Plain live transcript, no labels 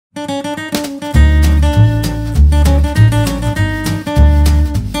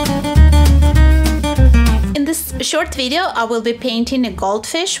short video, I will be painting a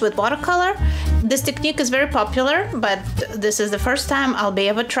goldfish with watercolor. This technique is very popular, but this is the first time I'll be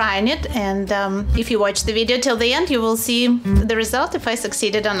ever trying it. And if you watch the video till the end, you will see the result if I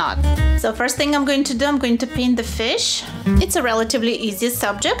succeeded or not. So first thing I'm going to do, I'm going to paint the fish. It's a relatively easy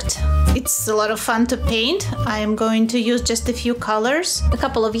subject. It's a lot of fun to paint. I am going to use just a few colors, a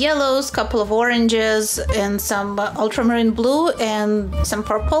couple of yellows, a couple of oranges, and some ultramarine blue and some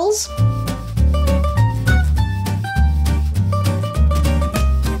purples.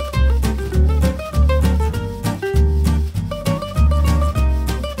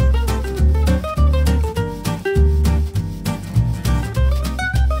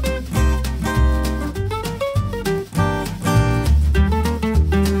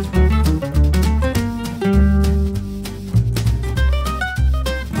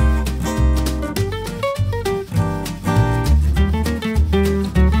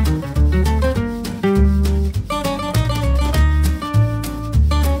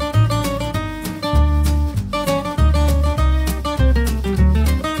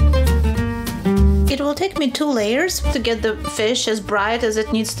 Take me 2 layers to get the fish as bright as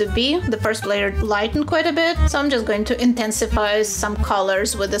it needs to be. The first layer lightened quite a bit, so I'm just going to intensify some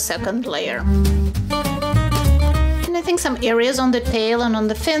colors with the second layer. And I think some areas on the tail and on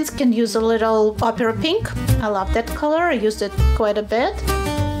the fins can use a little opera pink. I love that color, I used it quite a bit.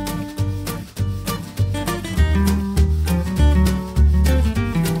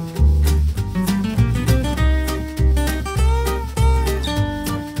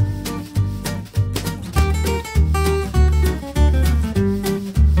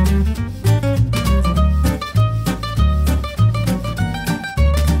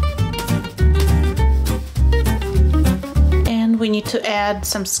 We need to add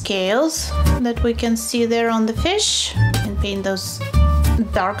some scales that we can see there on the fish and paint those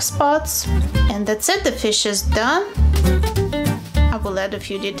dark spots. And that's it, the fish is done. I will add a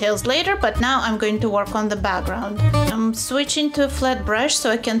few details later, but now I'm going to work on the background. I'm switching to a flat brush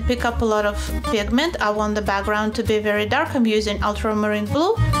so I can pick up a lot of pigment. I want the background to be very dark. I'm using ultramarine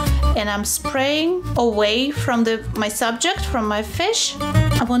blue and I'm spraying away from my subject, from my fish.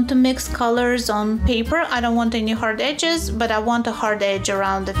 I want to mix colors on paper. I don't want any hard edges, but I want a hard edge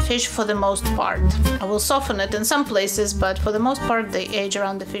around the fish for the most part. I will soften it in some places, but for the most part, the edge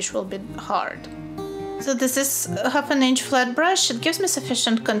around the fish will be hard. So this is a 1/2 inch flat brush. It gives me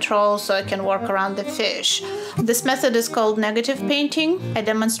sufficient control so I can work around the fish. This method is called negative painting. I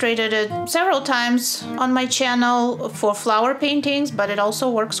demonstrated it several times on my channel for flower paintings, but it also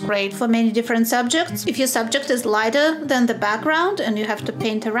works great for many different subjects. If your subject is lighter than the background and you have to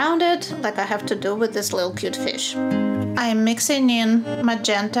paint around it, like I have to do with this little cute fish. I am mixing in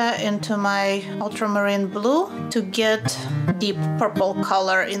magenta into my ultramarine blue to get deep purple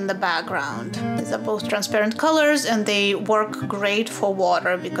color in the background. These are both transparent colors and they work great for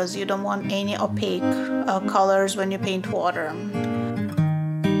water because you don't want any opaque colors when you paint water.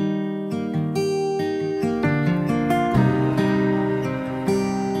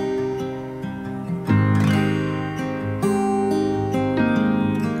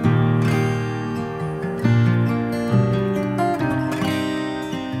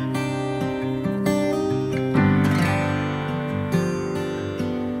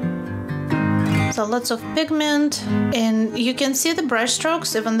 So lots of pigment, and you can see the brush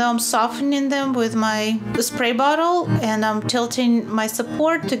strokes even though I'm softening them with my spray bottle and I'm tilting my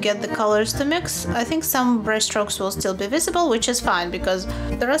support to get the colors to mix. I think some brush strokes will still be visible, which is fine because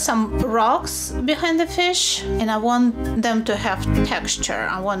there are some rocks behind the fish and I want them to have texture.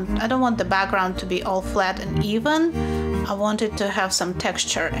 I don't want the background to be all flat and even. I want it to have some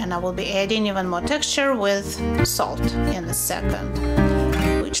texture, and I will be adding even more texture with salt in a second.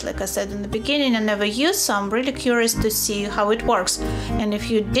 Which, like I said in the beginning, I never used, so I'm really curious to see how it works. And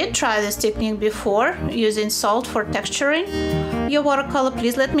if you did try this technique before, using salt for texturing your watercolor,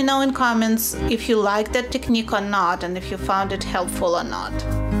 please let me know in comments if you like that technique or not, and if you found it helpful or not.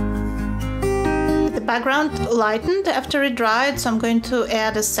 The background lightened after it dried, so I'm going to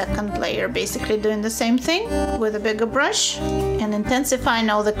add a second layer, basically doing the same thing with a bigger brush and intensifying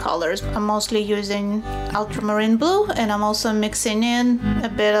all the colors. I'm mostly using ultramarine blue, and I'm also mixing in a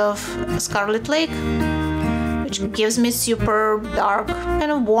bit of scarlet lake, which gives me super dark,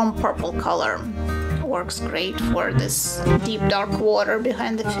 kind of warm purple color. Works great for this deep dark water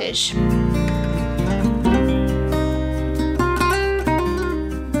behind the fish.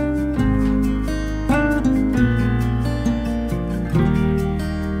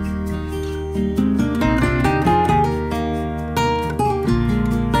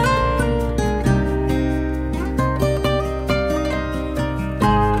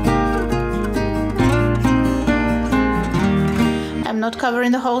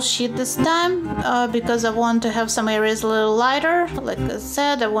 covering the whole sheet this time because I want to have some areas a little lighter. Like I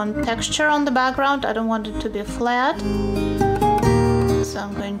said, I want texture on the background. I don't want it to be flat. So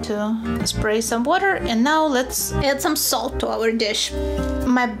I'm going to spray some water, and now let's add some salt to our dish.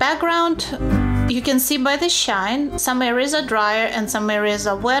 My background, you can see by the shine, some areas are drier and some areas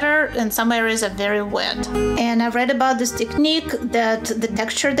are wetter and some areas are very wet. And I read about this technique that the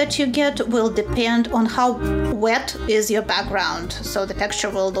texture that you get will depend on how wet is your background. So the texture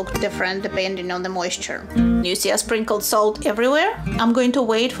will look different depending on the moisture. You see I sprinkled salt everywhere. I'm going to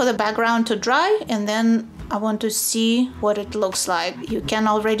wait for the background to dry, and then I want to see what it looks like. You can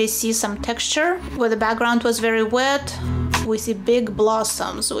already see some texture. Where the background was very wet, we see big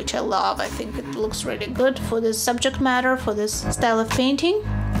blossoms, which I love. I think it looks really good for this subject matter, for this style of painting.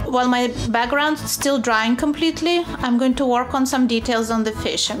 While my background is still drying completely, I'm going to work on some details on the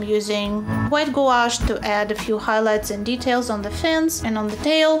fish. I'm using white gouache to add a few highlights and details on the fins and on the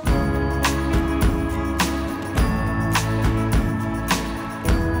tail.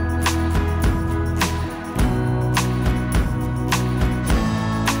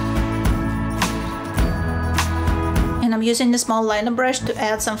 I'm using a small liner brush to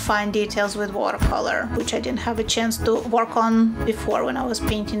add some fine details with watercolor, which I didn't have a chance to work on before when I was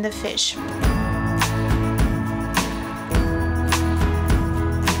painting the fish.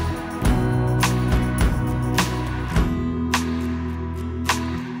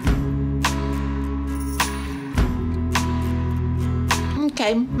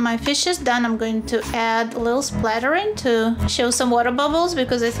 Okay, my fish is done. I'm going to add a little splattering to show some water bubbles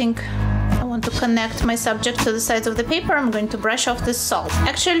because I think I want to connect my subject to the sides of the paper. I'm going to brush off this salt.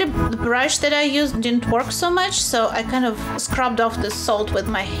 Actually, the brush that I used didn't work so much, so I kind of scrubbed off the salt with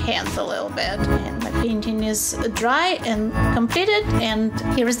my hands a little bit. And my painting is dry and completed, and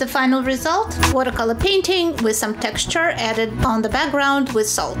here is the final result. Watercolor painting with some texture added on the background with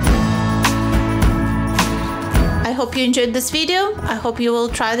salt. I hope you enjoyed this video. I hope you will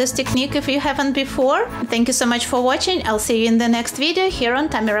try this technique if you haven't before. Thank you so much for watching. I'll see you in the next video here on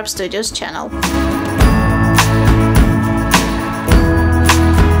Time Erupts Studios channel.